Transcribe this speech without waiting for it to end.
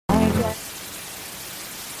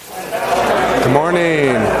Good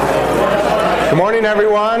morning. Good morning,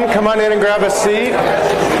 everyone. Come on in and grab a seat.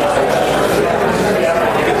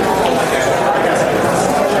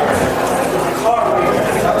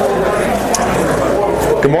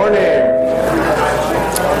 Good morning.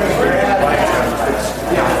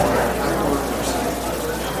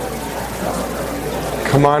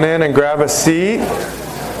 Come on in and grab a seat.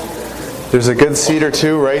 There's a good seat or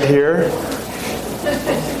two right here.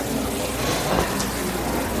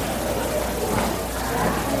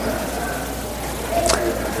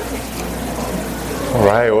 All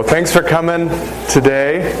right, well, thanks for coming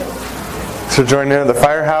today. Thanks for joining in at the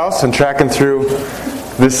Firehouse and tracking through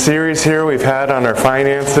this series here we've had on our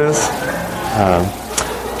finances.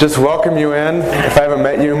 Just welcome you in. If I haven't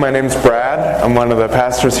met you, my name's Brad. I'm one of the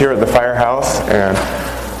pastors here at the Firehouse, and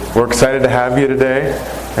we're excited to have you today.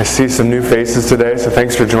 I see some new faces today, so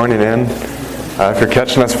thanks for joining in. If you're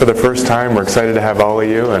catching us for the first time, we're excited to have all of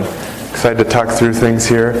you and excited to talk through things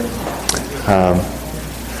here.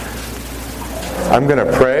 I'm going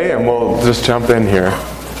to pray and we'll just jump in here.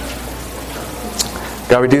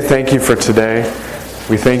 God, we do thank you for today.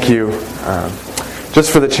 We thank you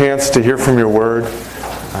just for the chance to hear from your word.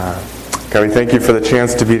 God, we thank you for the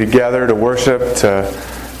chance to be together, to worship, to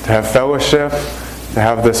have fellowship, to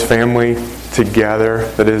have this family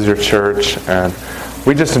together that is your church. And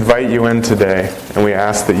we just invite you in today, and we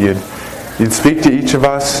ask that you'd speak to each of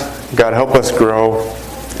us. God, help us grow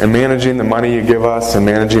in managing the money you give us and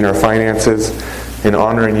managing our finances and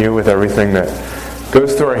honoring you with everything that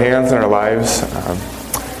goes through our hands and our lives.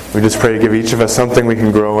 We just pray to give each of us something we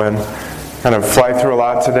can grow in. Kind of fly through a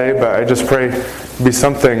lot today, but I just pray it'd be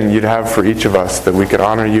something you'd have for each of us that we could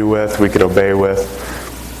honor you with, we could obey with,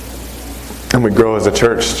 and we grow as a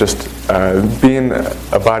church, just being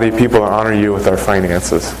a body of people that honor you with our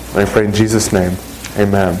finances. And I pray in Jesus' name,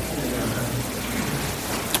 amen.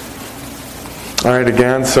 All right,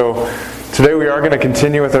 again, so today we are going to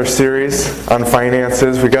continue with our series on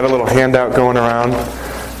finances. We got a little handout going around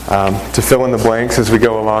to fill in the blanks as we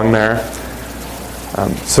go along there.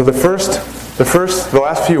 So the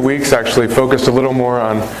last few weeks actually focused a little more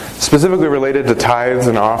on specifically related to tithes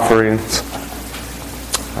and offerings.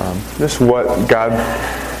 Just what God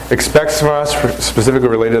expects from us, specifically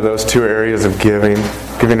related to those two areas of giving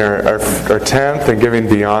our tenth and giving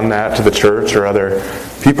beyond that to the church or other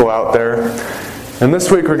people out there. And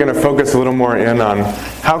this week we're going to focus a little more in on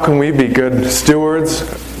how can we be good stewards,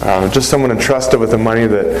 just someone entrusted with the money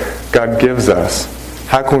that God gives us.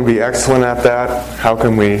 How can we be excellent at that? How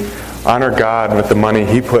can we honor God with the money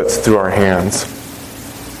He puts through our hands?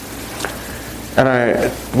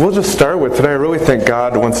 And we'll just start with today. I really think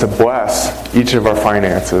God wants to bless each of our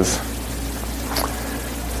finances.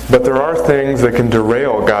 But there are things that can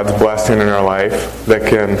derail God's blessing in our life, that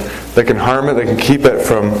can harm it, that can keep it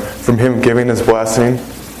from Him giving His blessing.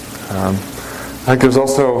 I think there's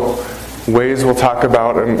also ways we'll talk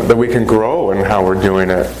about that we can grow in how we're doing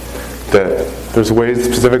it. That there's ways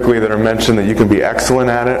specifically that are mentioned that you can be excellent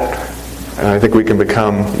at it, and I think we can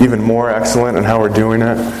become even more excellent in how we're doing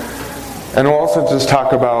it. And we'll also just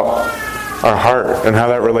talk about our heart and how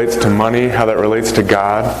that relates to money, how that relates to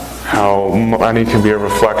God, how money can be a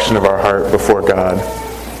reflection of our heart before God.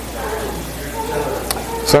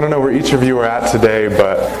 So I don't know where each of you are at today,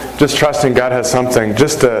 but just trusting God has something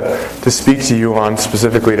just to speak to you on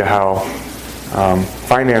specifically to how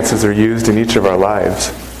finances are used in each of our lives.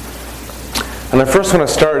 And I first want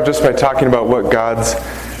to start just by talking about what God's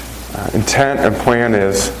intent and plan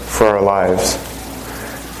is for our lives.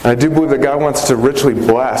 And I do believe that God wants to richly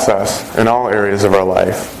bless us in all areas of our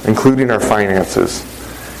life, including our finances.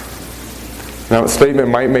 Now, that statement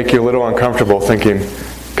might make you a little uncomfortable thinking,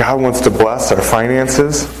 God wants to bless our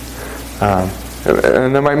finances?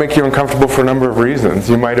 And that might make you uncomfortable for a number of reasons.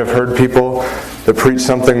 You might have heard people that preach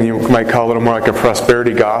something you might call a little more like a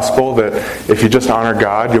prosperity gospel, that if you just honor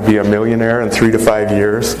God, you'll be a millionaire in 3 to 5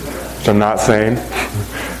 years, which I'm not saying.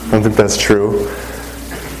 I don't think that's true.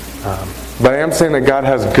 But I am saying that God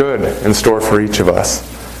has good in store for each of us.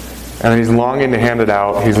 And He's longing to hand it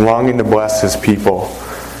out. He's longing to bless His people.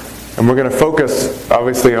 And we're going to focus,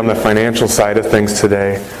 obviously, on the financial side of things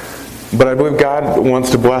today. But I believe God wants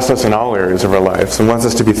to bless us in all areas of our lives and wants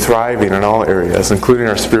us to be thriving in all areas, including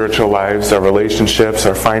our spiritual lives, our relationships,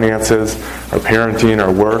 our finances, our parenting,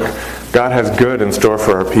 our work. God has good in store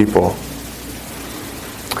for our people.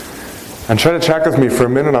 And try to track with me for a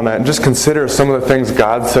minute on that and just consider some of the things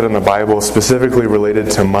God said in the Bible specifically related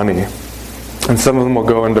to money. And some of them we'll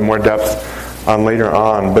go into more depth on later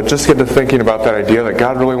on. But just get to thinking about that idea that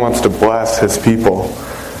God really wants to bless His people.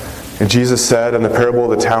 And Jesus said in the parable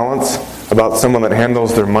of the talents about someone that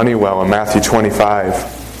handles their money well in Matthew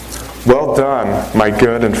 25, Well done, my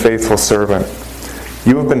good and faithful servant.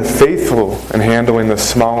 You have been faithful in handling this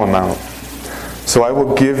small amount, so I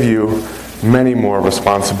will give you many more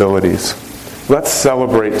responsibilities. Let's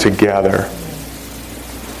celebrate together.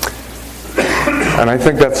 And I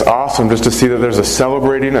think that's awesome just to see that there's a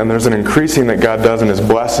celebrating and there's an increasing that God does in His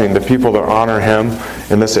blessing to people that honor Him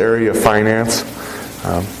in this area of finance.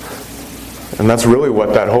 And that's really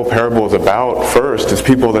what that whole parable is about first, is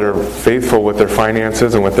people that are faithful with their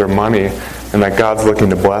finances and with their money, and that God's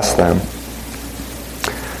looking to bless them.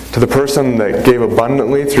 To the person that gave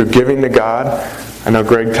abundantly through giving to God, I know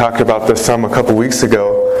Greg talked about this some a couple weeks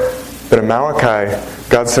ago, but in Malachi,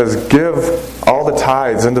 God says, give all the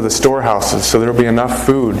tithes into the storehouses so there will be enough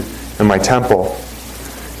food in my temple.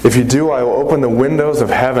 If you do, I will open the windows of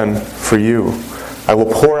heaven for you. I will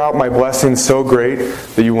pour out my blessings so great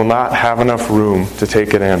that you will not have enough room to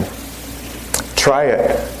take it in. Try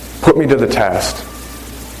it. Put me to the test.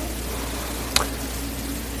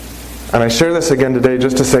 And I share this again today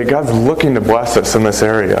just to say God's looking to bless us in this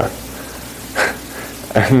area.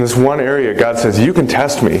 And in this one area, God says, you can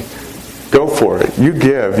test me. Go for it. You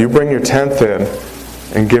give. You bring your tenth in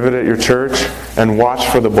and give it at your church and watch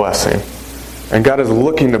for the blessing. And God is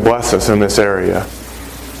looking to bless us in this area.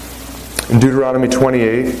 In Deuteronomy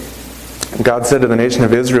 28, God said to the nation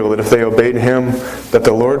of Israel that if they obeyed Him, that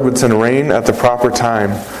the Lord would send rain at the proper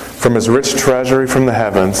time from His rich treasury from the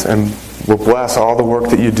heavens and will bless all the work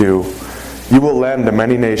that you do. You will lend to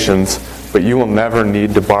many nations, but you will never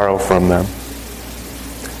need to borrow from them.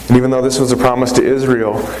 And even though this was a promise to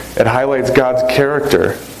Israel, it highlights God's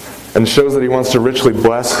character and shows that He wants to richly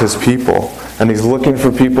bless His people. And He's looking for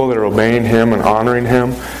people that are obeying Him and honoring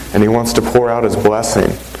Him, and He wants to pour out His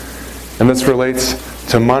blessing. And this relates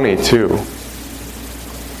to money too.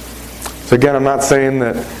 So again, I'm not saying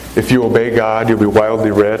that if you obey God, you'll be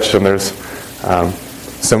wildly rich, and there's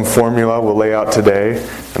some formula we'll lay out today,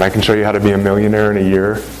 and I can show you how to be a millionaire in a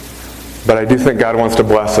year. But I do think God wants to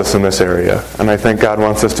bless us in this area. And I think God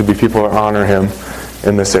wants us to be people that honor Him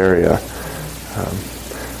in this area.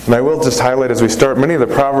 And I will just highlight as we start, many of the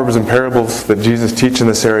proverbs and parables that Jesus teaches in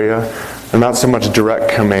this area are not so much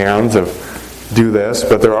direct commands of do this,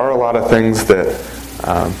 but there are a lot of things that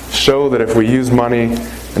show that if we use money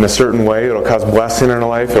in a certain way, it'll cause blessing in our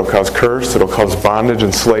life, it'll cause curse, it'll cause bondage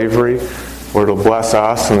and slavery, or it'll bless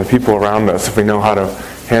us and the people around us if we know how to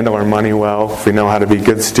handle our money well, if we know how to be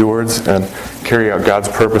good stewards and carry out God's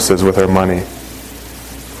purposes with our money.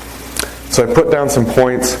 So I put down some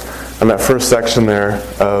points on that first section there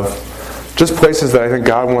of just places that I think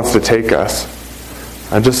God wants to take us.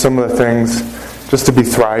 And just some of the things, just to be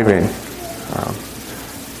thriving,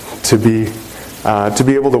 to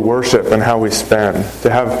be able to worship in how we spend, to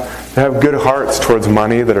have good hearts towards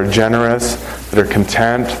money, that are generous, that are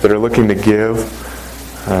content, that are looking to give.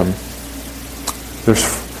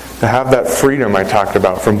 To have that freedom I talked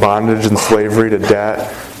about from bondage and slavery to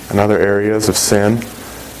debt and other areas of sin.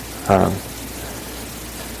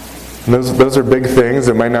 Those are big things.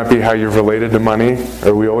 It might not be how you're related to money,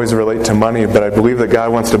 or we always relate to money, but I believe that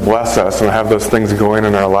God wants to bless us and have those things going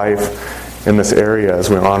in our life in this area as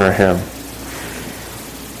we honor Him.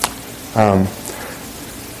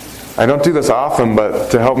 I don't do this often,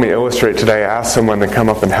 but to help me illustrate today, I asked someone to come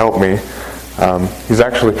up and help me. He's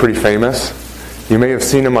actually pretty famous. You may have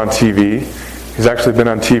seen him on TV. He's actually been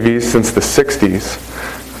on TV since the 60s,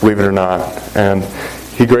 believe it or not. And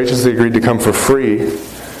he graciously agreed to come for free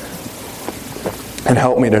and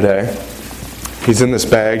help me today. He's in this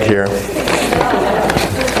bag here.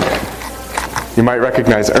 You might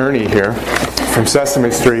recognize Ernie here from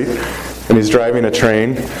Sesame Street, and he's driving a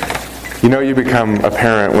train. You know you become a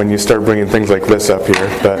parent when you start bringing things like this up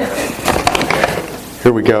here, but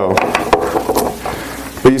here we go.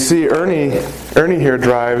 But you see, Ernie here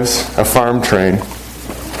drives a farm train.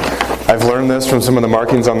 I've learned this from some of the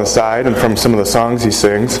markings on the side and from some of the songs he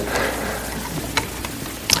sings.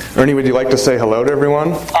 Ernie, would you like to say hello to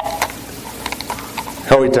everyone?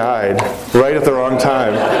 Oh, he died right at the wrong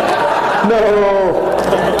time. No!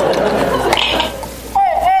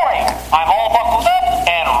 Oh boy, I'm all buckled up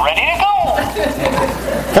and ready to go.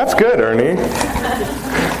 That's good, Ernie.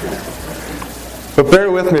 But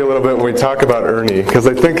bear with me a little bit when we talk about Ernie, because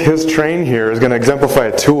I think his train here is going to exemplify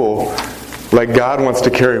a tool like God wants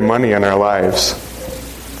to carry money in our lives.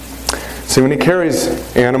 See, when He carries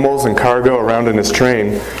animals and cargo around in His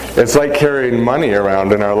train, it's like carrying money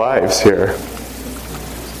around in our lives here.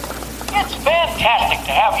 It's fantastic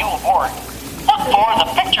to have you aboard. Look for the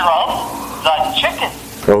picture of the chicken.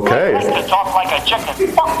 Okay. I like to talk like a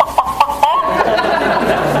chicken.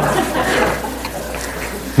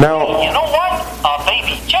 Now, You know what? A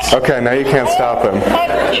baby Just Okay, now you can't stop him.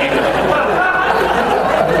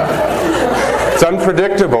 It's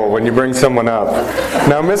unpredictable when you bring someone up.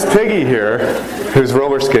 Now, Miss Piggy here, who's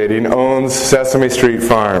roller skating, owns Sesame Street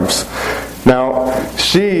Farms. Now,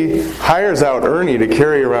 she hires out Ernie to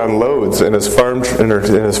carry around loads in his farm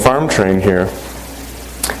train here.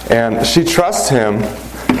 And she trusts him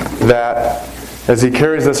that as he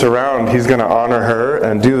carries this around, he's going to honor her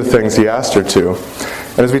and do the things he asked her to.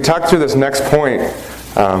 And as we talk through this next point,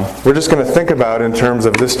 we're just going to think about in terms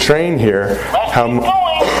of this train here, how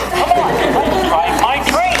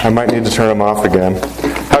I might need to turn him off again.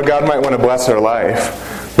 How God might want to bless our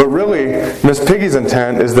life. But really, Miss Piggy's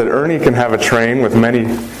intent is that Ernie can have a train with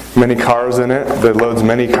many cars in it that loads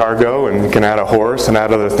many cargo, and we can add a horse and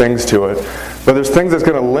add other things to it. But there's things that's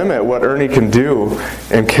going to limit what Ernie can do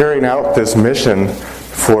in carrying out this mission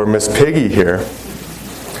for Miss Piggy here.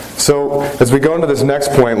 So as we go into this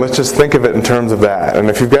next point, let's just think of it in terms of that. And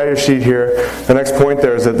if you've got your sheet here, the next point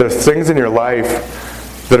there is that there's things in your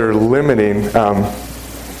life that are limiting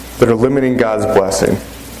God's blessing.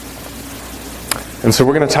 And so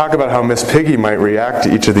we're going to talk about how Miss Piggy might react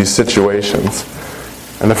to each of these situations.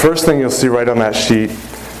 And the first thing you'll see right on that sheet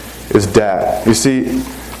is debt. You see,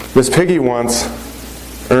 Miss Piggy wants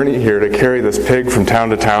Ernie here to carry this pig from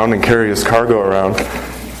town to town and carry his cargo around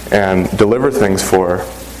and deliver things for her.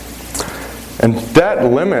 And debt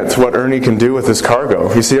limits what Ernie can do with his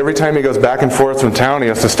cargo. You see, every time he goes back and forth from town, he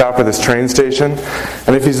has to stop at this train station.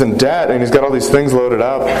 And if he's in debt and he's got all these things loaded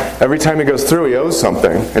up, every time he goes through, he owes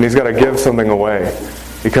something. And he's got to give something away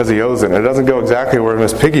because he owes it. And it doesn't go exactly where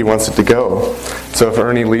Miss Piggy wants it to go. So if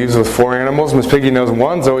Ernie leaves with 4 animals, Miss Piggy knows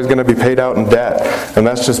one's always going to be paid out in debt. And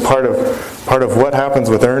that's just part of what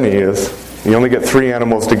happens with Ernie is you only get 3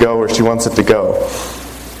 animals to go where she wants it to go.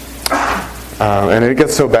 And it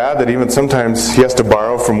gets so bad that even sometimes he has to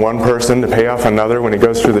borrow from one person to pay off another when he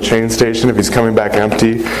goes through the train station if he's coming back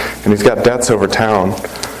empty, and he's got debts over town.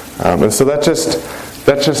 And so that's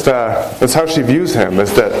how she views him,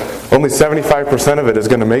 is that only 75% of it is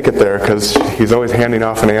going to make it there because he's always handing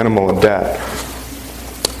off an animal in debt.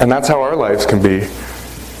 And that's how our lives can be.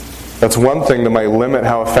 That's one thing that might limit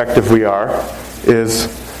how effective we are, is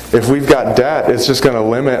if we've got debt, it's just going to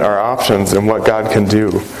limit our options and what God can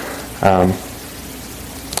do.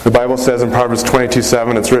 The Bible says in Proverbs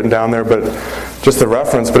 22:7, it's written down there, but just the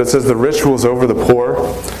reference, but it says the rich rules over the poor,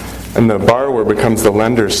 and the borrower becomes the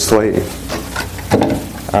lender's slave.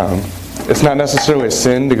 It's not necessarily a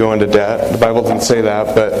sin to go into debt. The Bible doesn't say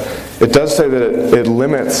that, but it does say that it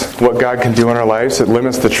limits what God can do in our lives. It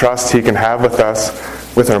limits the trust He can have with us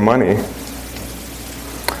with our money.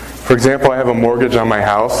 For example, I have a mortgage on my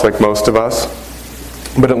house, like most of us,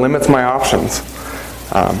 but it limits my options.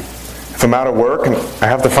 If I'm out of work and I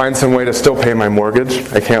have to find some way to still pay my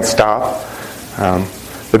mortgage, I can't stop.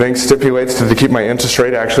 The bank stipulates to keep my interest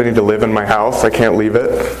rate, I actually need to live in my house. I can't leave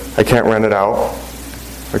it. I can't rent it out,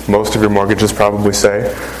 like most of your mortgages probably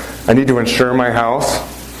say. I need to insure my house.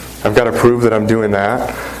 I've got to prove that I'm doing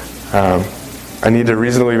that. I need to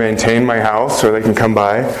reasonably maintain my house or they can come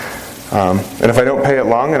by. And if I don't pay it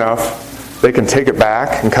long enough, they can take it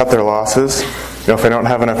back and cut their losses. If I don't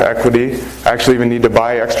have enough equity, I actually even need to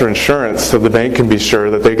buy extra insurance so the bank can be sure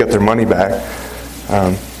that they get their money back.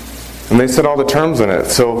 And they set all the terms in it.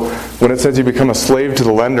 So when it says you become a slave to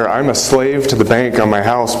the lender, I'm a slave to the bank on my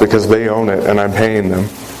house because they own it and I'm paying them.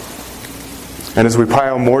 And as we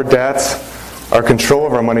pile more debts, our control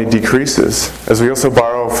of our money decreases. As we also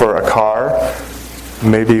borrow for a car,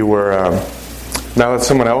 maybe now it's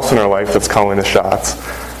someone else in our life that's calling the shots.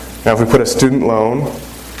 Now if we put a student loan,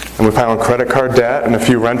 and we pile on credit card debt and a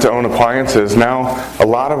few rent-to-own appliances, now a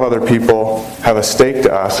lot of other people have a stake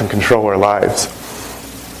to us and control our lives.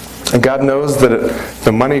 And God knows that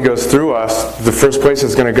the money goes through us, the first place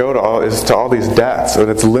it's going to go to is to all these debts, so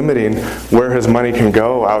it's limiting where His money can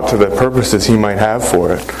go out to the purposes He might have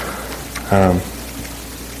for it.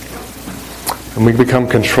 And we become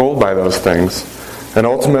controlled by those things. And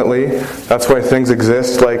ultimately, that's why things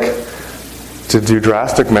exist like to do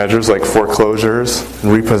drastic measures like foreclosures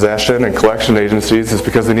and repossession and collection agencies, is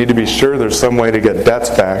because they need to be sure there's some way to get debts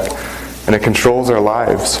back, and it controls our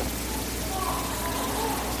lives.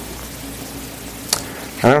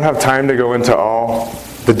 I don't have time to go into all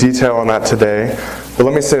the detail on that today, but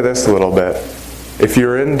let me say this a little bit. If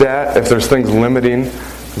you're in debt, if there's things limiting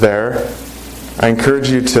there, I encourage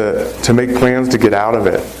you to make plans to get out of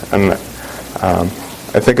it. And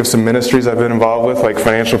I think of some ministries I've been involved with, like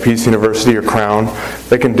Financial Peace University or Crown.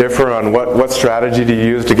 They can differ on what strategy to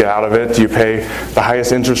use to get out of it. Do you pay the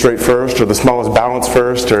highest interest rate first or the smallest balance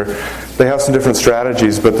first? Or they have some different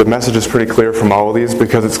strategies, but the message is pretty clear from all of these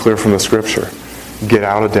because it's clear from the Scripture. get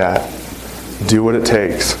out of debt. Do what it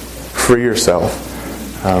takes. Free yourself.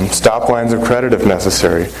 Stop lines of credit if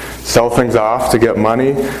necessary. Sell things off to get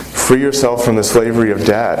money. Free yourself from the slavery of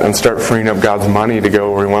debt and start freeing up God's money to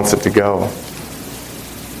go where He wants it to go.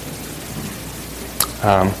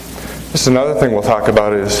 Just another thing we'll talk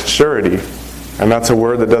about is surety. And that's a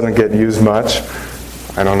word that doesn't get used much.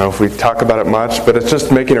 I don't know if we talk about it much, but it's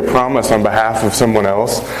just making a promise on behalf of someone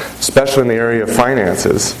else, especially in the area of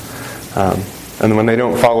finances. And when they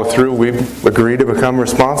don't follow through, we agree to become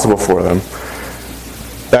responsible for them.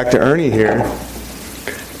 Back to Ernie here.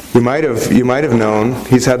 You might have known,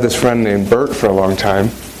 he's had this friend named Bert for a long time.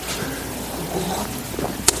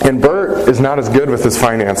 And Bert is not as good with his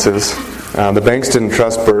finances. The banks didn't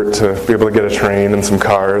trust Bert to be able to get a train and some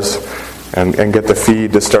cars and get the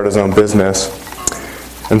feed to start his own business.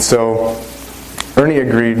 And so Ernie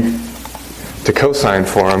agreed to co-sign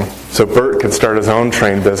for him so Bert could start his own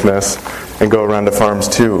train business and go around to farms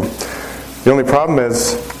too. The only problem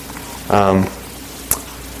is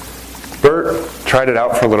Bert tried it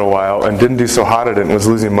out for a little while and didn't do so hot at it and was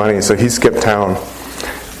losing money, so he skipped town.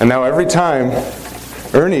 And now every time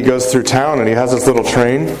Ernie goes through town and he has this little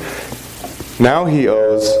train, now he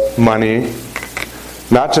owes money,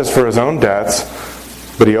 not just for his own debts,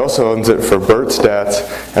 but he also owns it for Bert's debts.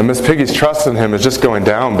 And Miss Piggy's trust in him is just going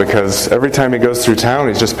down because every time he goes through town,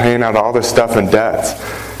 he's just paying out all this stuff in debts.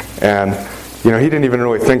 And he didn't even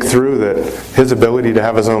really think through that his ability to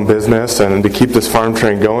have his own business and to keep this farm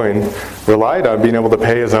train going relied on being able to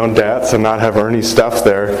pay his own debts and not have Ernie's stuff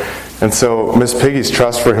there. And so Miss Piggy's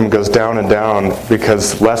trust for him goes down and down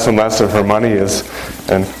because less and less of her money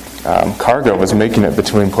cargo is making it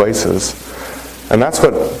between places. And that's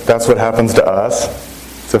what happens to us.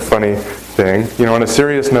 It's a funny thing. On a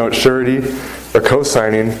serious note, surety or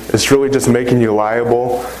co-signing is really just making you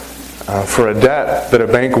liable for a debt that a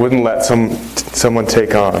bank wouldn't let someone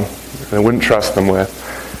take on. They wouldn't trust them with.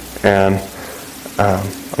 And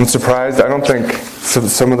I'm surprised. I don't think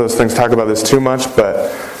some of those things talk about this too much, but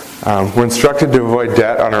we're instructed to avoid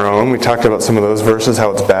debt on our own. We talked about some of those verses,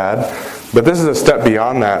 how it's bad. But this is a step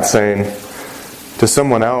beyond that, saying to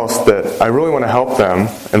someone else that I really want to help them,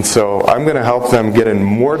 and so I'm going to help them get in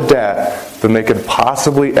more debt than they could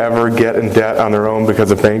possibly ever get in debt on their own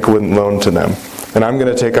because a bank wouldn't loan to them. And I'm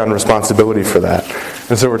going to take on responsibility for that.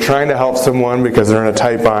 And so we're trying to help someone because they're in a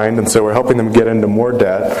tight bind, and so we're helping them get into more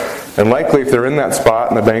debt. And likely if they're in that spot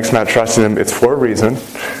and the bank's not trusting them, it's for a reason,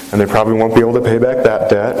 and they probably won't be able to pay back that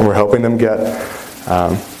debt, and we're helping them get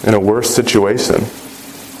in a worse situation.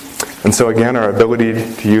 And so again, our ability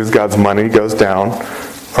to use God's money goes down.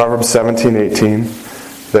 Proverbs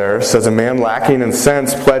 17:18 there says, a man lacking in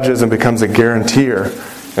sense pledges and becomes a guarantor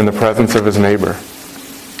in the presence of his neighbor.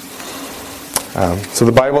 So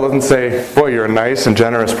the Bible doesn't say, boy, you're a nice and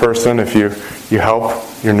generous person if you help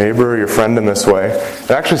your neighbor or your friend in this way. It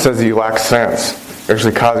actually says that you lack sense. You're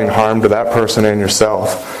actually causing harm to that person and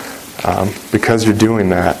yourself because you're doing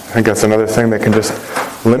that. I think that's another thing that can just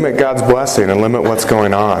limit God's blessing and limit what's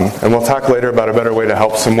going on. And we'll talk later about a better way to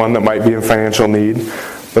help someone that might be in financial need.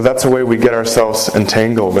 But that's a way we get ourselves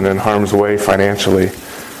entangled and in harm's way financially.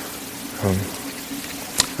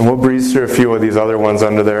 And we'll breeze through a few of these other ones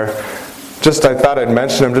under there. I thought I'd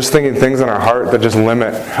mention them, just thinking things in our heart that just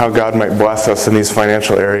limit how God might bless us in these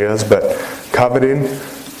financial areas. But coveting, I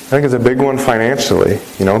think, is a big one financially.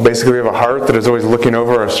 Basically we have a heart that is always looking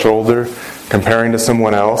over our shoulder, comparing to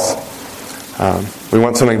someone else. We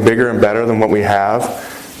want something bigger and better than what we have.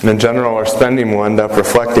 And in general, our spending will end up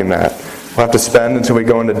reflecting that. We'll have to spend until we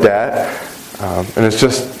go into debt. And it's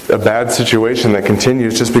just a bad situation that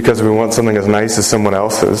continues just because we want something as nice as someone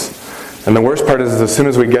else's. And the worst part is as soon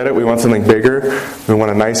as we get it, we want something bigger. We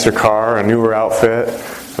want a nicer car, a newer outfit,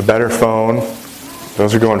 a better phone.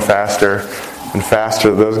 Those are going faster and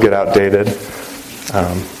faster. Those get outdated.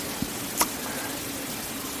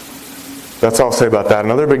 That's all I'll say about that.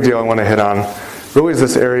 Another big deal I want to hit on really is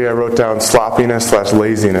this area I wrote down,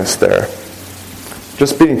 sloppiness/laziness there.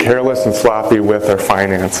 Just being careless and sloppy with our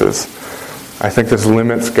finances. I think this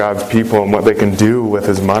limits God's people and what they can do with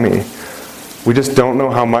His money. We just don't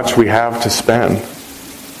know how much we have to spend.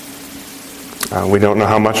 We don't know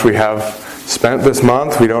how much we have spent this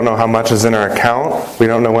month. We don't know how much is in our account. We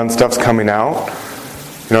don't know when stuff's coming out.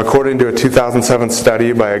 According to a 2007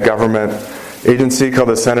 study by a government agency called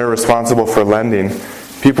the Center Responsible for Lending,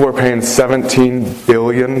 people are paying $17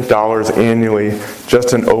 billion annually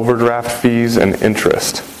just in overdraft fees and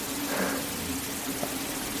interest.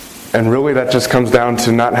 And really that just comes down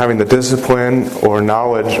to not having the discipline or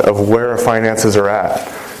knowledge of where our finances are at.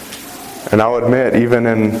 And I'll admit, even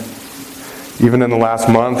in the last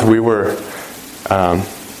month, we were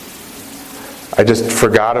I just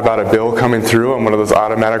forgot about a bill coming through on one of those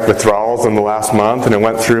automatic withdrawals in the last month, and it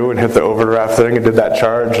went through and hit the overdraft thing and did that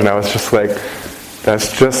charge, and I was just like,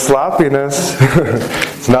 that's just sloppiness.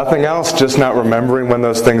 It's nothing else, just not remembering when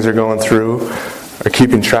those things are going through or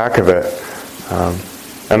keeping track of it.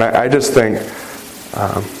 And I just think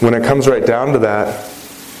when it comes right down to that,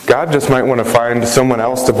 God just might want to find someone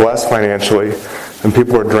else to bless financially, and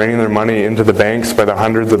people are draining their money into the banks by the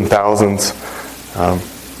hundreds and thousands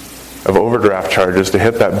of overdraft charges to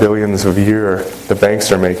hit that billions a year the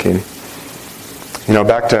banks are making. You know,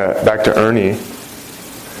 back to Ernie.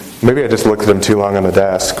 Maybe I just looked at him too long on the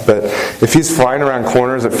desk, but if he's flying around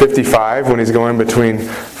corners at 55 when he's going between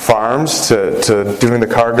farms to doing the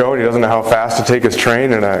cargo, and he doesn't know how fast to take his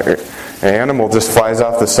train, and an animal just flies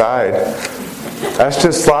off the side, that's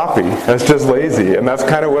just sloppy. That's just lazy. And that's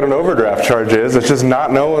kind of what an overdraft charge is. It's just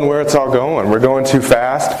not knowing where it's all going. We're going too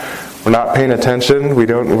fast. We're not paying attention.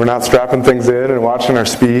 We're not strapping things in and watching our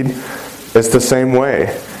speed. It's the same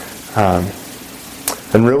way.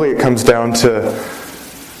 And really it comes down to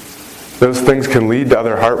those things can lead to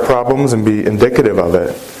other heart problems and be indicative of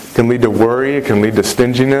it. It can lead to worry. It can lead to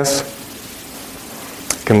stinginess.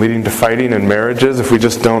 It can lead to fighting in marriages if we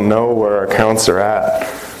just don't know where our accounts are at.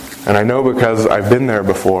 And I know because I've been there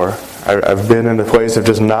before. I've been in a place of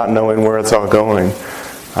just not knowing where it's all going.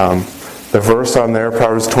 The verse on there,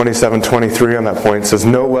 Proverbs 27:23 on that point, says,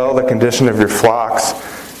 "Know well the condition of your flocks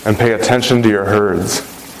and pay attention to your herds."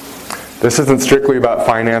 This isn't strictly about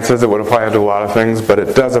finances. It would apply to a lot of things, but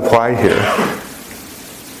it does apply here.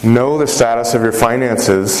 Know the status of your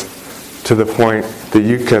finances to the point that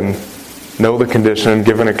you can know the condition,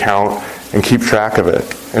 give an account, and keep track of it.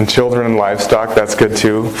 And children and livestock, that's good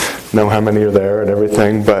too. Know how many are there and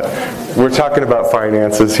everything. But we're talking about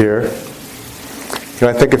finances here. And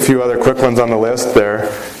I think a few other quick ones on the list there.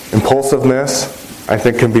 Impulsiveness, I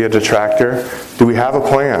think, can be a detractor. Do we have a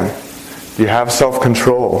plan? Do you have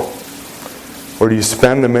self-control? Or do you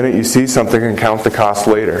spend the minute you see something and count the cost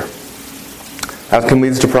later? That can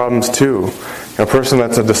lead to problems too. A person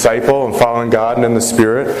that's a disciple and following God and in the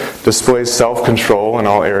Spirit displays self-control in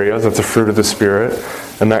all areas. That's a fruit of the Spirit,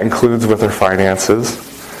 and that includes with their finances.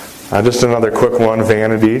 Just another quick one,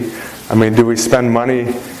 vanity. I mean, do we spend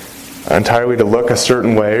money entirely to look a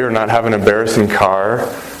certain way or not have an embarrassing car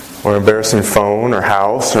or embarrassing phone or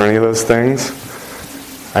house or any of those things?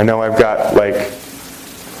 I know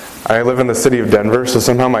I live in the city of Denver, so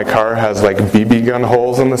somehow my car has BB gun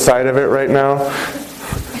holes in the side of it right now.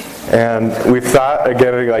 And we thought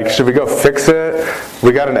again, should we go fix it?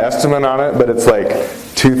 We got an estimate on it, but it's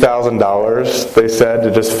 $2,000, they said,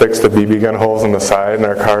 to just fix the BB gun holes in the side. And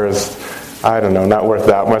our car is, I don't know, not worth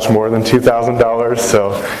that much more than $2,000.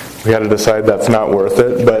 So we had to decide that's not worth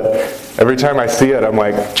it. But every time I see it, I'm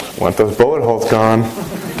like, want those bullet holes gone.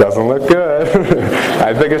 Doesn't look good.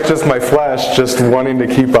 I think it's just my flesh just wanting to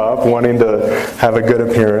keep up, wanting to have a good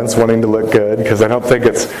appearance, wanting to look good, because I don't think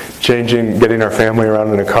it's changing getting our family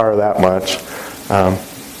around in a car that much.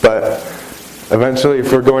 But eventually,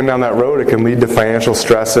 if we're going down that road, it can lead to financial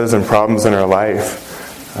stresses and problems in our life.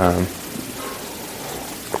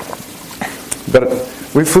 But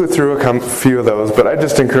we flew through a few of those, but I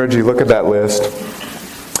just encourage you, look at that list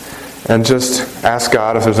and just ask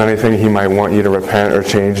God if there's anything He might want you to repent or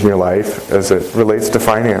change in your life as it relates to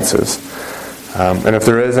finances. And if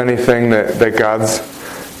there is anything that God's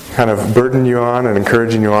kind of burdening you on and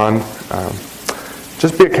encouraging you on,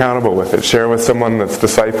 just be accountable with it. Share with someone that's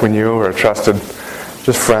discipling you or a trusted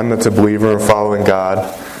just friend that's a believer and following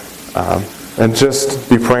God. And just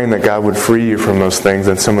be praying that God would free you from those things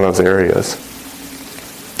in some of those areas.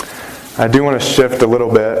 I do want to shift a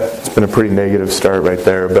little bit. It's been a pretty negative start right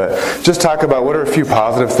there, but just talk about what are a few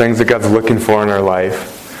positive things that God's looking for in our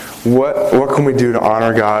life. What can we do to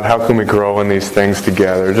honor God? How can we grow in these things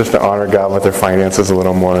together? Just to honor God with our finances a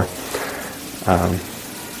little more.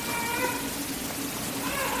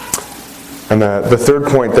 And the third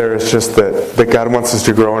point there is just that God wants us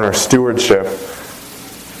to grow in our stewardship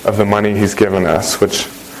of the money He's given us, which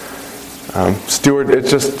steward, it's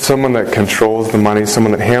just someone that controls the money,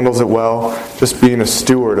 someone that handles it well, just being a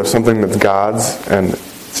steward of something that's God's and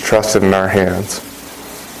it's trusted in our hands.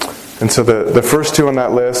 And so the first two on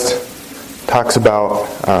that list talks about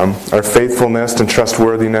our faithfulness and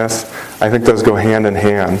trustworthiness. I think those go hand in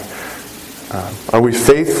hand. Are we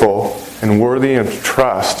faithful and worthy of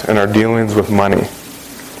trust in our dealings with money?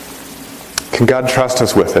 Can God trust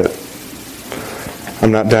us with it?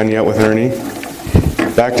 I'm not done yet with Ernie.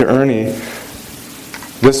 Back to Ernie.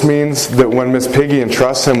 This means that when Miss Piggy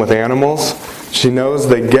entrusts him with animals, she knows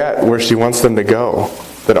they get where she wants them to go.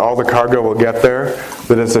 that all the cargo will get there,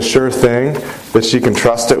 that it's a sure thing, that she can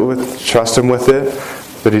trust him with it,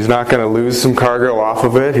 that he's not going to lose some cargo off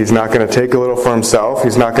of it, he's not going to take a little for himself,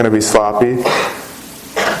 he's not going to be sloppy.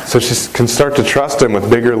 So she can start to trust him with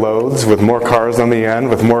bigger loads, with more cars on the end,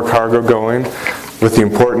 with more cargo going, with the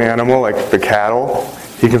important animal like the cattle.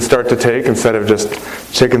 He can start to take, instead of just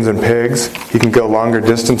chickens and pigs, he can go longer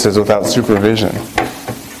distances without supervision.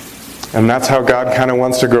 And that's how God kind of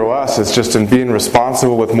wants to grow us, is just in being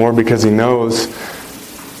responsible with more, because he knows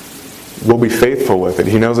we'll be faithful with it.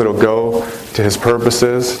 He knows it'll go to his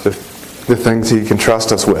purposes, the things he can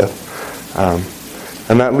trust us with.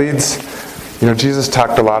 And that leads, Jesus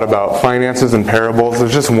talked a lot about finances and parables.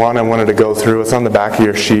 There's just one I wanted to go through. It's on the back of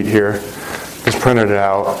your sheet here. Just printed it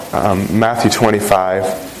out. Matthew 25.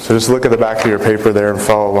 So just look at the back of your paper there and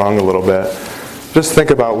follow along a little bit. Just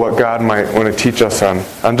think about what God might want to teach us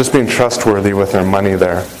on just being trustworthy with our money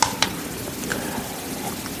there.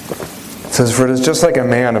 It says, "For it is just like a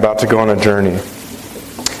man about to go on a journey,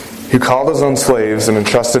 who called his own slaves and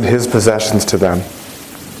entrusted his possessions to them.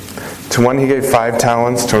 To one he gave 5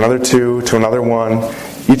 talents, to another 2, to another 1,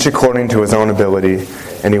 each according to his own ability,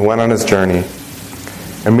 and he went on his journey.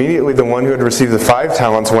 Immediately the one who had received the 5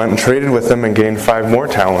 talents went and traded with them and gained 5 more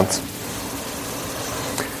talents.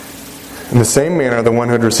 In the same manner, the one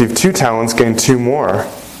who had received 2 talents gained 2 more.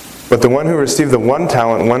 But the one who received the 1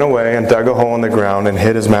 talent went away and dug a hole in the ground and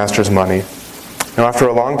hid his master's money. Now after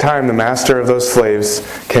a long time, the master of those slaves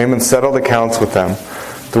came and settled accounts with them.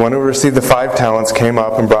 The one who received the 5 talents came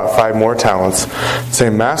up and brought 5 more talents,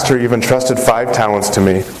 saying, 'Master, you've entrusted 5 talents to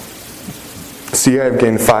me. See, I have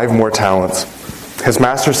gained 5 more talents.' His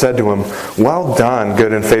master said to him, 'Well done,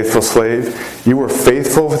 good and faithful slave. You were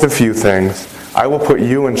faithful with a few things. I will put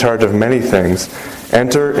you in charge of many things.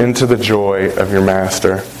 Enter into the joy of your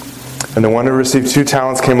master.' And the one who received 2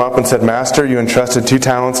 talents came up and said, 'Master, you entrusted 2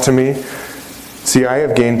 talents to me. See, I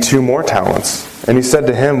have gained 2 more talents.' And he said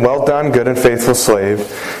to him, 'Well done, good and faithful slave.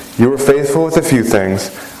 You were faithful with a few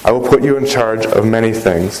things. I will put you in charge of many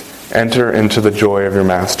things. Enter into the joy of your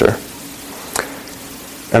master.'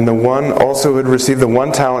 And the one also who had received the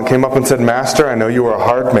 1 talent came up and said, 'Master, I know you are a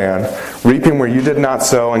hard man, reaping where you did not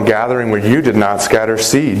sow and gathering where you did not scatter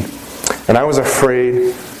seed. And I was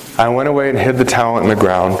afraid. I went away and hid the talent in the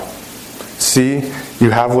ground. See, you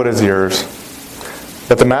have what is yours.'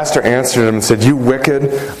 But the master answered him and said, 'You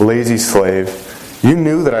wicked, lazy slave. You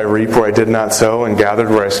knew that I reap where I did not sow and gathered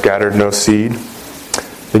where I scattered no seed.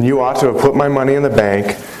 Then you ought to have put my money in the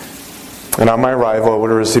bank, and on my arrival I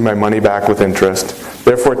would have received my money back with interest.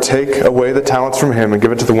 Therefore take away the talents from him and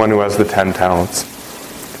give it to the one who has the 10 talents.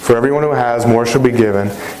 For everyone who has, more shall be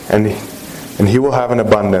given, and he will have an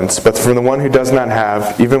abundance. But from the one who does not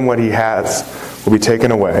have, even what he has will be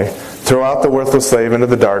taken away. Throw out the worthless slave into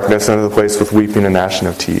the darkness, into the place with weeping and gnashing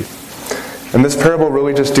of teeth." And this parable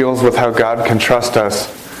really just deals with how God can trust us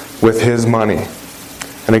with his money.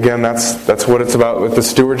 And again, that's what it's about with the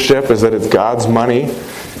stewardship, is that it's God's money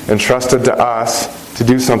entrusted to us to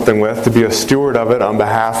do something with, to be a steward of it on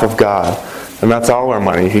behalf of God. And that's all our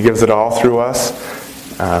money. He gives it all through us.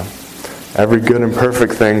 Every good and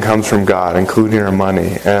perfect thing comes from God, including our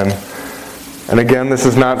money. And again, this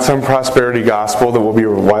is not some prosperity gospel that will be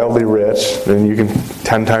wildly rich and you can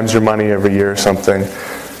 10 times your money every year or something.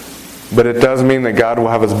 But it does mean that God will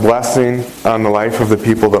have his blessing on the life of the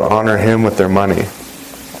people that honor him with their money.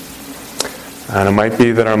 And it might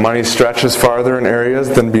be that our money stretches farther in areas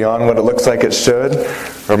than beyond what it looks like it should.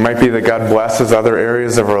 Or it might be that God blesses other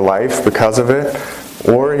areas of our life because of it.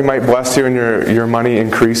 Or he might bless you and your money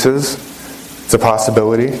increases. It's a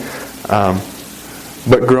possibility.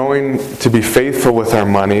 But growing to be faithful with our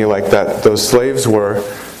money, like those slaves were,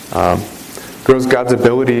 grows God's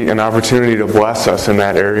ability and opportunity to bless us in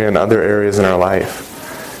that area and other areas in our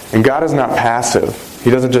life. And God is not passive. He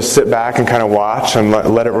doesn't just sit back and kind of watch and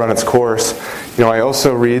let it run its course. I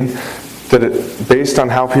also read that based on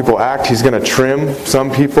how people act, he's going to trim some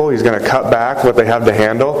people. He's going to cut back what they have to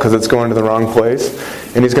handle because it's going to the wrong place.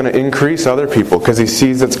 And he's going to increase other people because he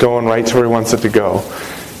sees it's going right to where he wants it to go.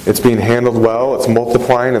 It's being handled well, it's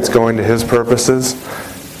multiplying, it's going to his purposes.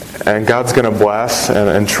 And God's going to bless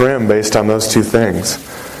and trim based on those 2 things.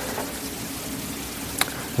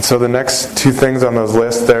 And so the next 2 things on those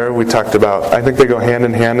lists there we talked about, I think they go hand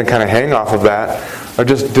in hand and kind of hang off of that, are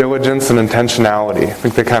just diligence and intentionality. I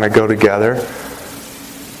think they kind of go together.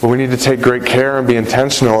 But we need to take great care and be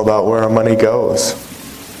intentional about where our money goes.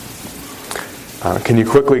 Can you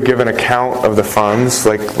quickly give an account of the funds,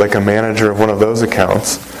 like a manager of one of those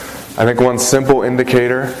accounts? I think one simple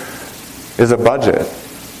indicator is a budget.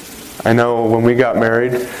 I know when we got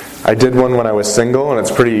married, I did one when I was single, and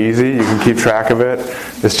it's pretty easy. You can keep track of it.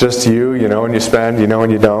 It's just you know when you spend, you know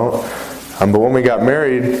when you don't. But when we got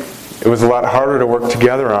married, it was a lot harder to work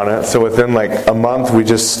together on it. So within like a month, we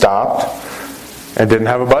just stopped and didn't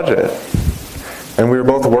have a budget. And we were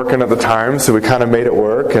both working at the time, so we kind of made it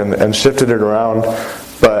work and shifted it around.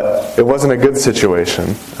 But it wasn't a good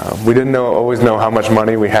situation. We didn't always know how much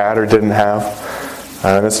money we had or didn't have.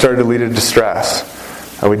 And it started to lead to stress.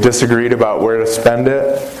 We disagreed about where to spend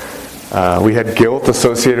it. We had guilt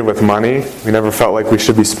associated with money. We never felt like we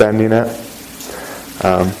should be spending it.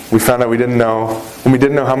 We found out when we didn't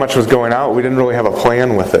know how much was going out, we didn't really have a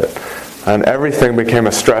plan with it. And everything became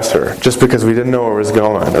a stressor just because we didn't know where it was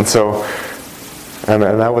going. And so, and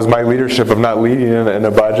that was my leadership of not leading in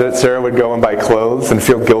a budget. Sarah would go and buy clothes and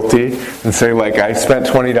feel guilty and say, like, I spent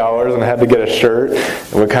 $20 and I had to get a shirt,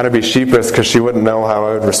 and would kind of be sheepish because she wouldn't know how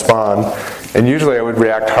I would respond. And usually I would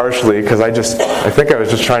react harshly because I think I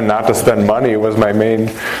was just trying not to spend money was my main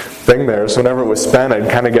thing there. So whenever it was spent, I'd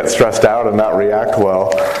kind of get stressed out and not react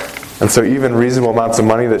well. And so even reasonable amounts of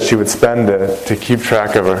money that she would spend to keep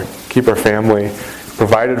track of keep our family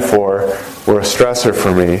provided for were a stressor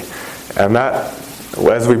for me. And that,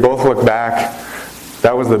 as we both look back,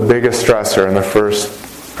 that was the biggest stressor in the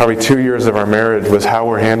first probably 2 years of our marriage, was how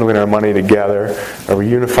we're handling our money together. Are we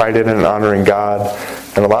unified in it and honoring God?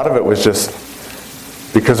 And a lot of it was just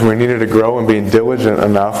because we needed to grow and being diligent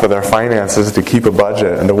enough with our finances to keep a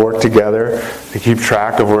budget and to work together, to keep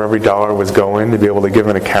track of where every dollar was going, to be able to give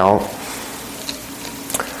an account.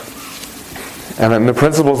 And then the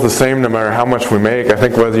principle's the same no matter how much we make. I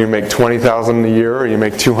think whether you make $20,000 a year or you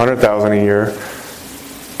make $200,000 a year,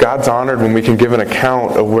 God's honored when we can give an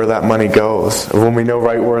account of where that money goes. When we know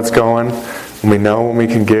right where it's going, when we know when we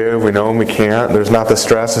can give, we know when we can't. There's not the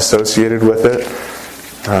stress associated with it.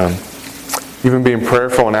 Even being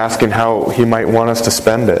prayerful and asking how He might want us to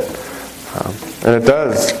spend it. And it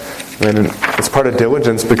does. I mean, it's part of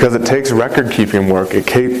diligence because it takes record-keeping work. It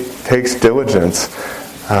takes diligence.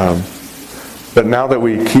 But now that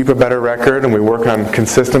we keep a better record and we work on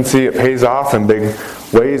consistency, it pays off in big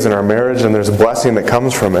ways in our marriage, and there's a blessing that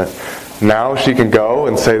comes from it. Now she can go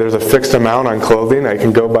and say there's a fixed amount on clothing. I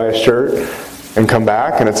can go buy a shirt and come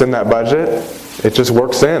back, and it's in that budget. It just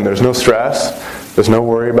works in. There's no stress. There's no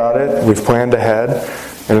worry about it. We've planned ahead,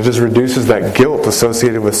 and it just reduces that guilt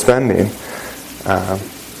associated with spending.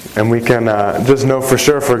 And we can just know for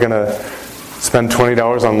sure if we're going to spend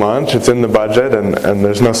 $20 on lunch, it's in the budget, and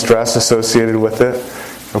there's no stress associated with it.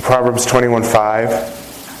 And Proverbs 21:5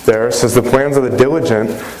 there says, the plans of the diligent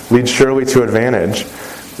lead surely to advantage,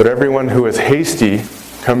 but everyone who is hasty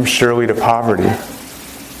comes surely to poverty.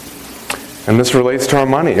 And this relates to our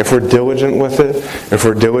money. If we're diligent with it, if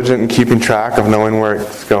we're diligent in keeping track of knowing where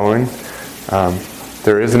it's going,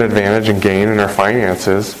 there is an advantage and gain in our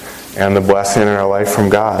finances and the blessing in our life from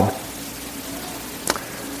God.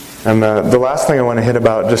 And the last thing I want to hit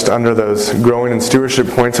about just under those growing in stewardship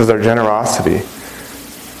points is our generosity.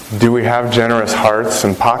 Do we have generous hearts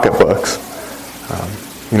and pocketbooks?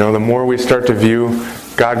 The more we start to view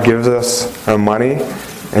God gives us our money,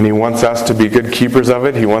 and He wants us to be good keepers of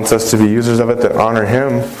it, He wants us to be users of it that honor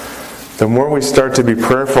Him, the more we start to be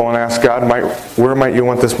prayerful and ask God, where might You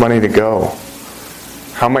want this money to go?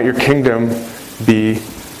 How might Your kingdom be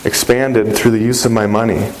expanded through the use of my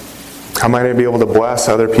money? How might I be able to bless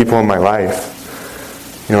other people in my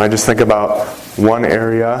life? I just think about one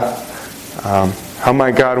area. How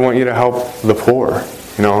might God want you to help the poor?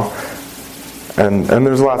 And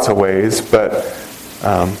there's lots of ways, but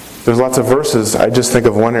there's lots of verses. I just think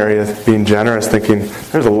of one area, being generous, thinking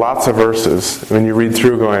there's lots of verses. When you read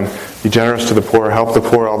through going, be generous to the poor, help the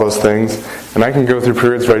poor, all those things. And I can go through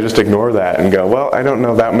periods where I just ignore that and go, well, I don't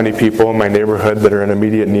know that many people in my neighborhood that are in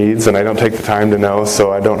immediate needs, and I don't take the time to know,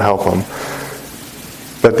 so I don't help them.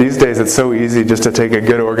 But these days it's so easy just to take a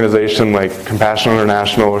good organization like Compassion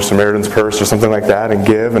International or Samaritan's Purse or something like that and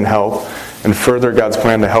give and help and further God's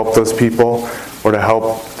plan to help those people, or to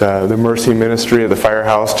help the mercy ministry of the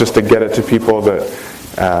firehouse, just to get it to people that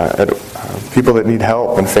need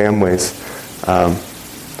help and families.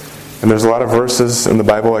 And there's a lot of verses in the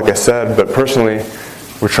Bible, like I said, but personally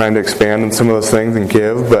we're trying to expand on some of those things and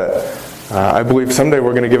give. But I believe someday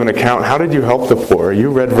we're going to give an account. How did you help the poor? You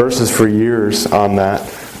read verses for years on that.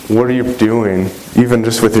 What are you doing, even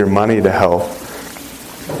just with your money, to help?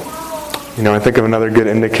 I think of another good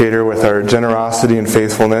indicator with our generosity and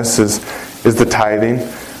faithfulness is the tithing.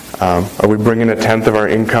 Are we bringing 1/10 of our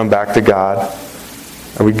income back to God?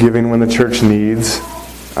 Are we giving when the church needs?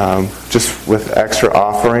 Just with extra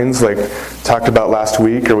offerings like talked about last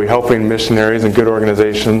week? Are we helping missionaries and good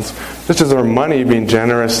organizations? Just as our money being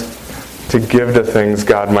generous to give to things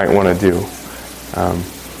God might want to do.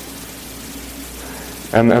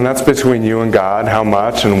 And that's between you and God, how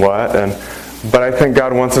much and what. But I think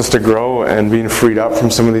God wants us to grow and being freed up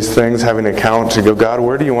from some of these things, having an account to go, God,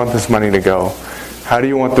 where do you want this money to go? How do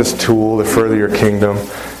you want this tool to further your kingdom?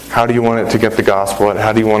 How do you want it to get the gospel out?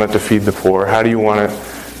 How do you want it to feed the poor? How do you want it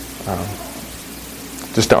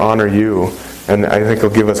just to honor you? And I think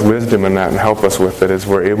He'll give us wisdom in that and help us with it as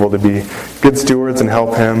we're able to be good stewards and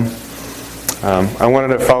help Him. I wanted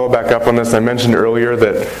to follow back up on this. I mentioned earlier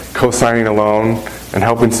that co-signing a loan and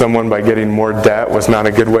helping someone by getting more debt was not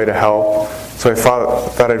a good way to help. So I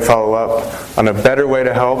thought I'd follow up on a better way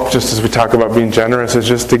to help, just as we talk about being generous, is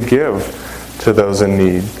just to give to those in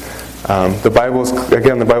need. The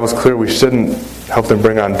Bible's clear we shouldn't help them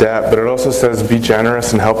bring on debt, but it also says be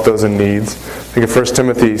generous and help those in needs. I think of 1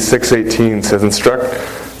 Timothy 6:18 says,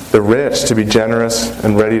 instruct the rich to be generous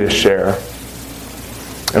and ready to share.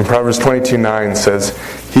 And Proverbs 22:9 says,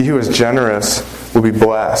 he who is generous will be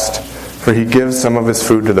blessed, for he gives some of his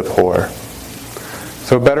food to the poor.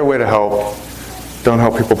 So a better way to help, don't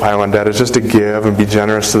help people pile on debt, is just to give and be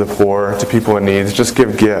generous to the poor, to people in need. Just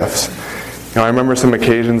give gifts. I remember some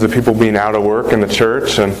occasions of people being out of work in the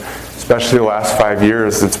church, and especially the last 5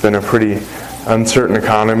 years, it's been a pretty uncertain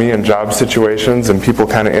economy and job situations, and people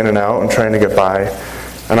kind of in and out and trying to get by.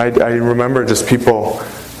 And I remember just people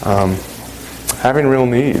having real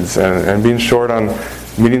needs and being short on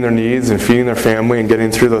meeting their needs and feeding their family and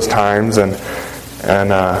getting through those times. And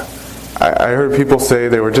I heard people say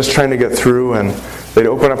they were just trying to get through, and they'd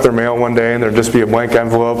open up their mail one day and there'd just be a blank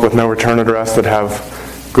envelope with no return address that'd have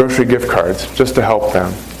grocery gift cards just to help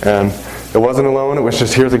them. And it wasn't a loan, it was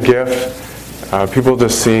just, here's a gift. People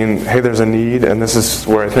just seeing, hey, there's a need, and this is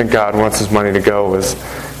where I think God wants His money to go,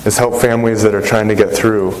 is help families that are trying to get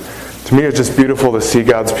through. To me, it's just beautiful to see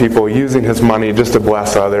God's people using His money just to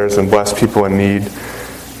bless others and bless people in need.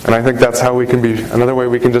 And I think that's how we can be, another way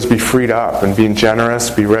we can just be freed up and being generous,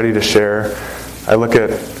 be ready to share. I look at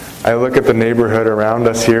the neighborhood around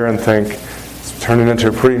us here and think, it's turning into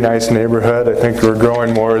a pretty nice neighborhood. I think we're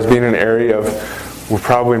growing more as being an area of, we're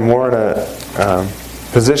probably more in a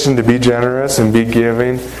position to be generous and be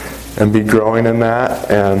giving and be growing in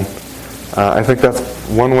that. And I think that's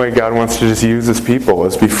one way God wants to just use His people,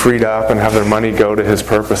 is be freed up and have their money go to His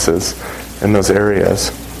purposes in those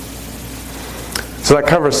areas. So that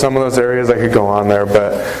covers some of those areas. I could go on there,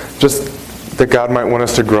 but just that God might want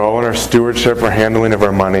us to grow in our stewardship or handling of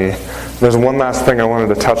our money. There's one last thing I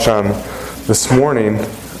wanted to touch on this morning,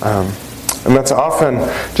 and that's often,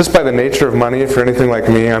 just by the nature of money, if you're anything like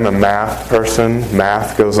me, I'm a math person.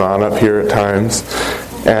 Math goes on up here at times.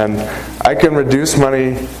 And I can reduce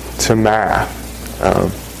money to math.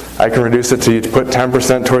 I can reduce it to, you put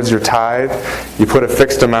 10% towards your tithe, you put a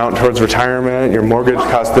fixed amount towards retirement, your mortgage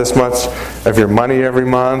costs this much of your money every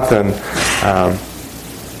month, and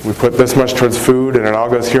we put this much towards food, and it all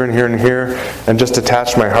goes here and here and here, and just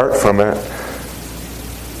detach my heart from it.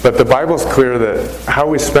 But the Bible's clear that how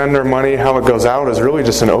we spend our money, how it goes out, is really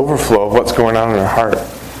just an overflow of what's going on in our heart.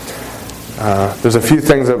 There's a few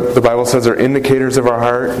things that the Bible says are indicators of our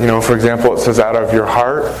heart. For example, it says out of your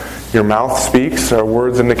heart, your mouth speaks. Our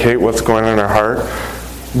words indicate what's going on in our heart.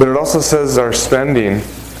 But it also says our spending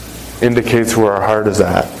indicates where our heart is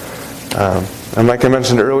at. And like I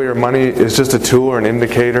mentioned earlier, money is just a tool or an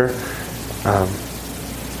indicator.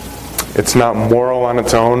 It's not moral on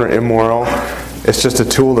its own or immoral. It's just a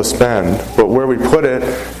tool to spend. But where we put it,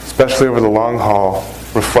 especially over the long haul,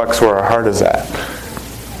 reflects where our heart is at.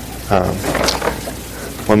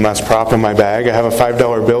 One last prop in my bag. I have a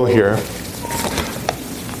 $5 bill here.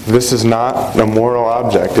 This is not a moral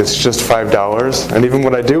object. It's just $5. And even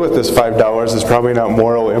what I do with this $5 is probably not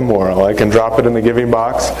moral, immoral. I can drop it in the giving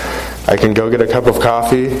box. I can go get a cup of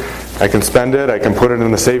coffee. I can spend it. I can put it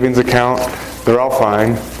in the savings account. They're all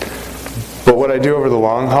fine. But what I do over the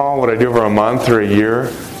long haul, what I do over a month or a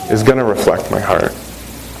year, is going to reflect my heart.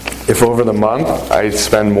 If over the month I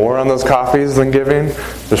spend more on those coffees than giving,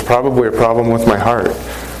 there's probably a problem with my heart,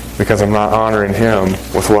 because I'm not honoring Him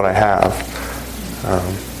with what I have.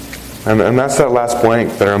 And that's that last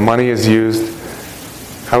blank, that our money is used,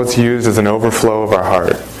 how it's used as an overflow of our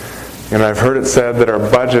heart. And I've heard it said that our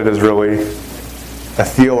budget is really a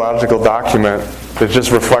theological document that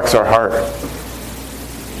just reflects our heart.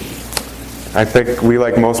 I think we,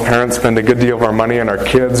 like most parents, spend a good deal of our money on our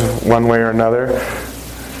kids one way or another.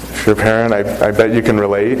 If you're a parent, I bet you can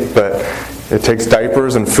relate, but it takes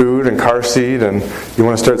diapers and food and car seat, and you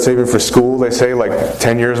want to start saving for school, they say, like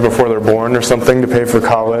 10 years before they're born or something, to pay for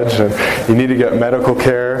college, and you need to get medical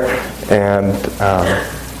care, and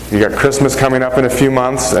you got Christmas coming up in a few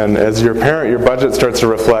months, and as your parent, your budget starts to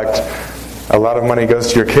reflect a lot of money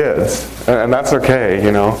goes to your kids. And that's okay,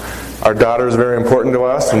 Our daughter is very important to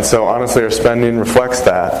us, and so honestly our spending reflects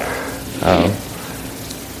that.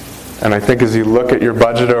 And I think as you look at your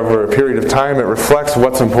budget over a period of time, it reflects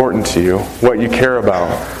what's important to you, what you care about.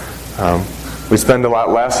 We spend a lot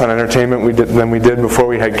less on entertainment than we did before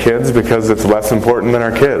we had kids because it's less important than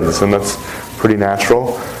our kids, and that's pretty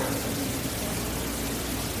natural.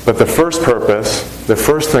 But the first purpose, the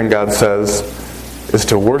first thing God says, is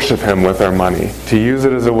to worship Him with our money, to use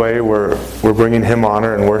it as a way where we're bringing Him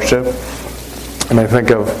honor and worship. And I think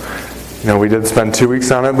of, we did spend 2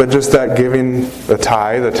 weeks on it, but just that giving a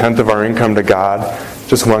tithe, a tenth of our income to God,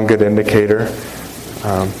 just one good indicator.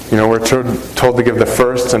 We're told to give the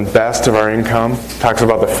first and best of our income. It talks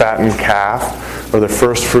about the fattened calf, or the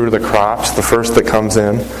first fruit of the crops, the first that comes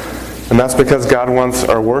in. And that's because God wants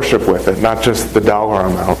our worship with it, not just the dollar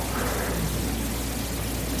amount.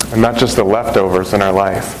 And not just the leftovers in our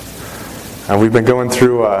life. We've been going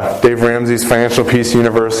through Dave Ramsey's Financial Peace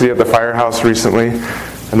University at the Firehouse recently.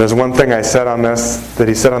 And there's one thing he said on this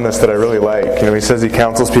that I really like. He says he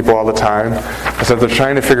counsels people all the time. He says they're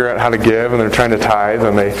trying to figure out how to give and they're trying to tithe,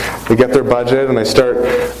 and they get their budget and they start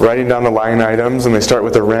writing down the line items, and they start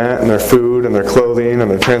with their rent and their food and their clothing and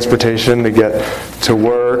their transportation to get to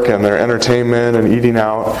work and their entertainment and eating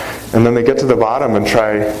out. And then they get to the bottom and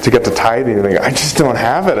try to get to tithing, and they go, I just don't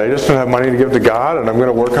have it. I just don't have money to give to God, and I'm going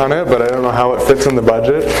to work on it, but I don't know how it fits in the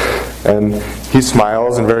budget. And he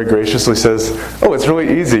smiles and very graciously says, oh, it's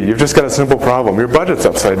really easy. You've just got a simple problem. Your budget's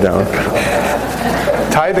upside down.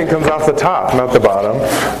 Tithing comes off the top, not the bottom.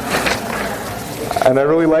 And I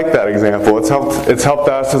really like that example. It's helped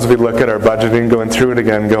us as we look at our budgeting, going through it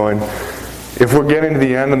again, going, if we're getting to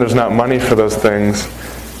the end and there's not money for those things,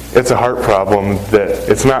 it's a heart problem that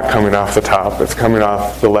it's not coming off the top. It's coming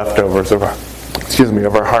off the leftovers of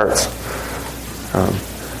our hearts.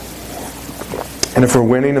 And if we're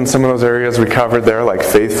winning in some of those areas we covered there, like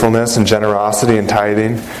faithfulness and generosity and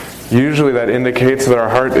tithing, usually that indicates that our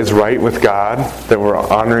heart is right with God, that we're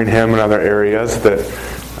honoring Him in other areas, that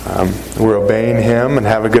we're obeying Him and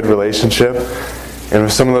have a good relationship. And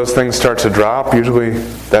if some of those things start to drop, usually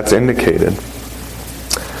that's indicated.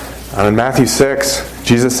 In Matthew 6,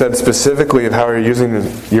 Jesus said specifically of how you're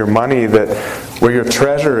using your money that where your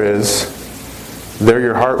treasure is, there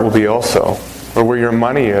your heart will be also. Or where your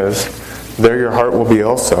money is, there your heart will be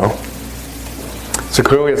also. So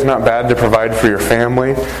clearly it's not bad to provide for your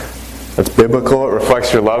family. It's biblical. It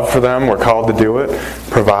reflects your love for them. We're called to do it.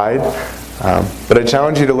 Provide. But I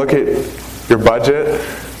challenge you to look at your budget.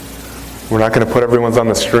 We're not going to put everyone's on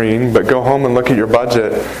the screen, but go home and look at your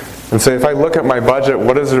budget and say, if I look at my budget,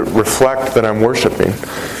 what does it reflect that I'm worshiping?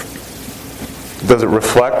 Does it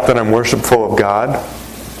reflect that I'm worshipful of God?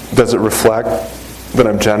 Does it reflect that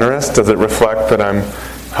I'm generous? Does it reflect that I'm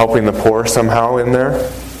helping the poor somehow in there?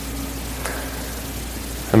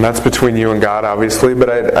 And that's between you and God, obviously, but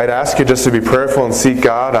I'd ask you just to be prayerful and seek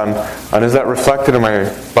God on is that reflected in my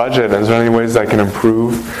budget? Is there any ways I can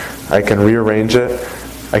improve? I can rearrange it?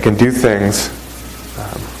 I can do things.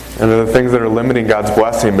 And they're the things that are limiting God's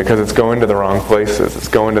blessing because it's going to the wrong places. It's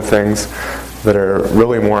going to things that are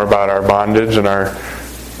really more about our bondage and our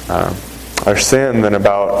sin than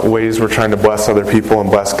about ways we're trying to bless other people and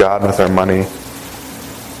bless God with our money.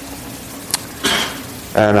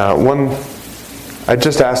 And I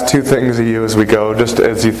just ask two things of you as we go, just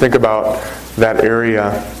as you think about that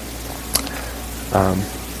area.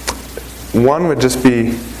 One would just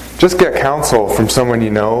be, just get counsel from someone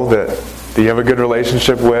you know that you have a good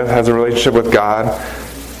relationship with, has a relationship with God,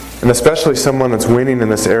 and especially someone that's winning in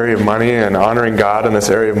this area of money and honoring God in this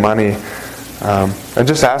area of money. And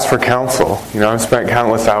just ask for counsel. I've spent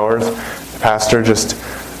countless hours, pastor, just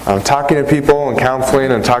talking to people and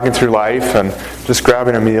counseling and talking through life and just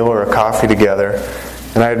grabbing a meal or a coffee together.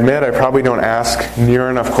 And I admit I probably don't ask near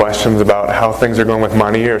enough questions about how things are going with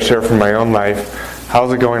money or share from my own life.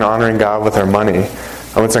 How's it going honoring God with our money?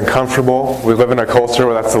 It's uncomfortable. We live in a culture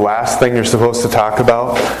where that's the last thing you're supposed to talk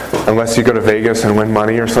about. Unless you go to Vegas and win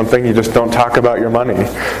money or something, you just don't talk about your money.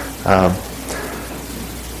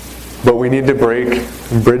 But we need to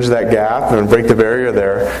bridge that gap and break the barrier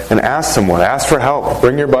there and ask someone. Ask for help.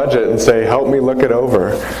 Bring your budget and say, help me look it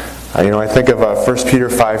over. I think of 1 Peter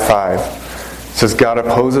 5:5. It says, God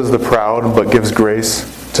opposes the proud but gives grace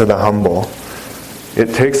to the humble.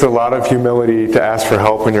 It takes a lot of humility to ask for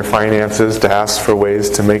help in your finances, to ask for ways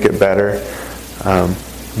to make it better.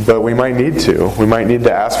 But we might need to. We might need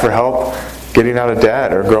to ask for help getting out of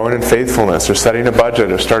debt or growing in faithfulness or setting a budget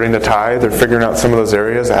or starting to tithe or figuring out some of those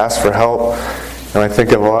areas. Ask for help. And I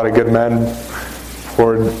think of a lot of good men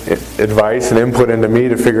poured advice and input into me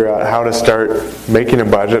to figure out how to start making a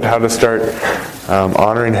budget, how to start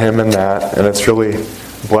honoring him in that. And it's really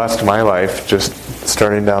blessed my life just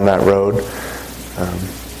starting down that road.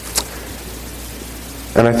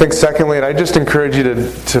 And I think secondly, I just encourage you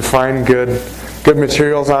to find good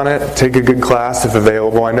materials on it. Take a good class if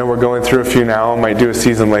available. I know we're going through a few now. Might do a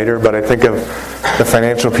season later, but I think of the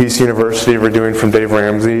Financial Peace University we're doing from Dave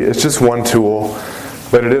Ramsey. It's just one tool,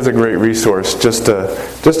 but it is a great resource just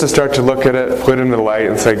to start to look at it, put it into the light,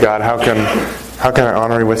 and say, God, how can I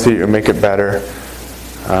honor you with you and make it better?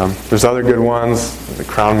 There's other good ones, the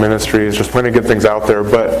Crown Ministries. There's plenty of good things out there.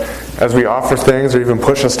 But as we offer things, or even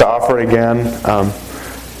push us to offer again,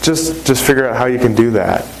 just figure out how you can do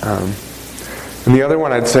that. And the other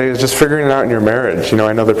one I'd say is just figuring it out in your marriage.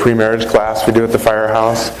 I know the pre-marriage class we do at the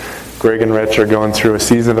Firehouse. Greg and Rich are going through a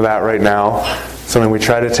season of that right now. Something we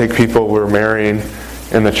try to take people we're marrying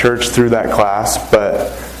in the church through that class.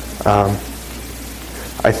 But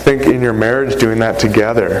I think in your marriage doing that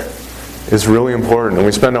together is really important. And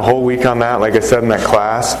we spend a whole week on that, like I said, in that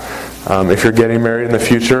class. If you're getting married in the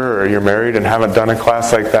future, or you're married and haven't done a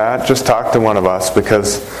class like that, just talk to one of us,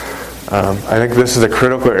 because I think this is a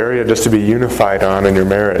critical area just to be unified on in your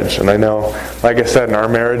marriage. And I know, like I said, in our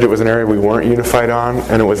marriage, it was an area we weren't unified on,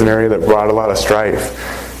 and it was an area that brought a lot of strife.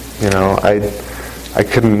 I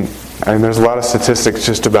couldn't, and there's a lot of statistics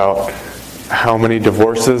just about how many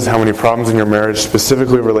divorces, how many problems in your marriage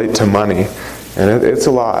specifically relate to money. And it's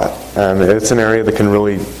a lot. And it's an area that can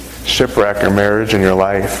really shipwreck your marriage and your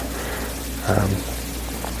life.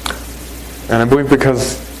 And I believe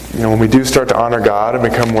because when we do start to honor God and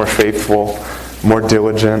become more faithful, more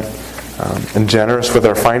diligent, and generous with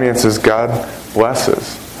our finances, God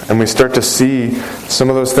blesses. And we start to see some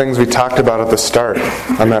of those things we talked about at the start,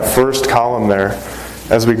 on that first column there.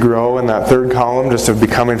 As we grow in that third column, just of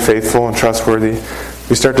becoming faithful and trustworthy,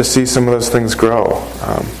 we start to see some of those things grow,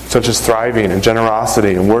 such as thriving and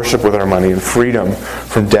generosity and worship with our money and freedom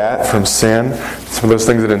from debt, from sin, some of those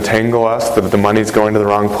things that entangle us, that the money's going to the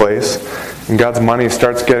wrong place. And God's money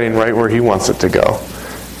starts getting right where He wants it to go,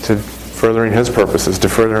 to furthering His purposes, to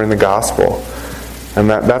furthering the gospel. And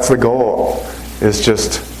that's the goal, is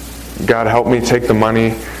just, God, help me take the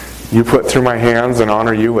money you put through my hands and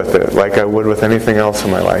honor you with it, like I would with anything else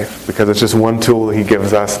in my life, because it's just one tool He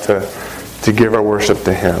gives us to give our worship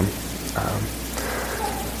to Him.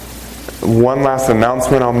 One last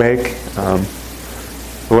announcement I'll make.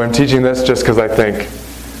 I'm teaching this just because I think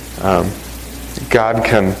God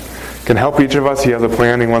can help each of us. He has a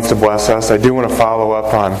plan. He wants to bless us. I do want to follow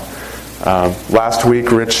up on last week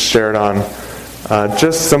Rich shared on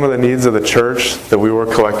just some of the needs of the church that we were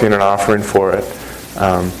collecting and offering for it.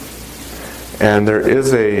 And there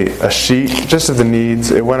is a sheet just of the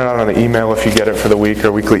needs. It went out on the email if you get it for the week,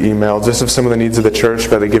 or weekly email, just of some of the needs of the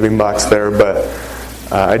church by the giving box there. But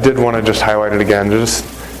I did want to just highlight it again. Just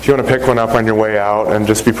if you want to pick one up on your way out, and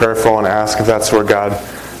just be prayerful and ask if that's where God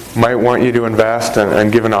might want you to invest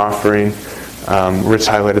and give an offering. Rich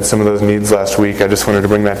highlighted some of those needs last week. I just wanted to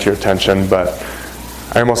bring that to your attention. But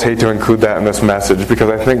I almost hate to include that in this message,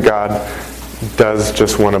 because I think God does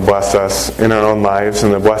just want to bless us in our own lives,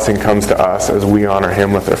 and the blessing comes to us as we honor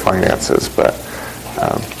Him with our finances. But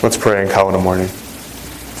let's pray and call it a morning.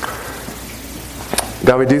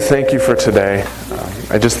 God, we do thank you for today.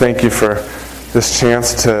 I just thank you for this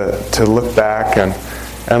chance to look back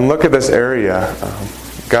and look at this area.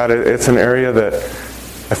 God, it's an area that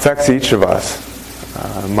affects each of us.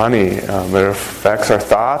 Money, it affects our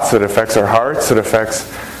thoughts, it affects our hearts, it affects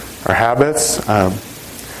our habits.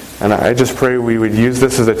 And I just pray we would use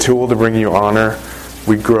this as a tool to bring you honor.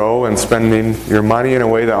 We grow in spending your money in a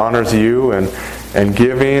way that honors you, and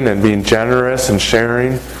giving and being generous and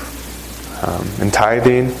sharing and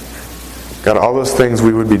tithing. God, all those things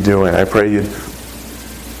we would be doing. I pray you'd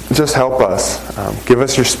just help us. Give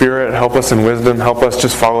us your Spirit. Help us in wisdom. Help us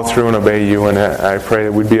just follow through and obey you in it. I pray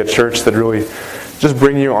that we'd be a church that really just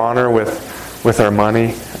bring you honor with our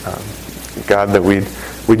money. God, that we'd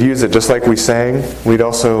use it just like we sang. We'd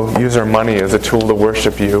also use our money as a tool to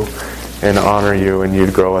worship you and honor you, and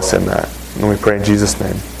you'd grow us in that. And we pray in Jesus'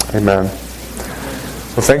 name. Amen.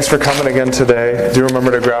 Well, thanks for coming again today. Do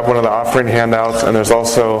remember to grab one of the offering handouts, and there's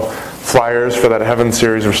also flyers for that Heaven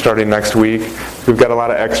series we're starting next week. We've got a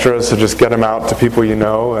lot of extras, so just get them out to people you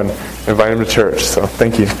know and invite them to church. So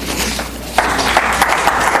thank you.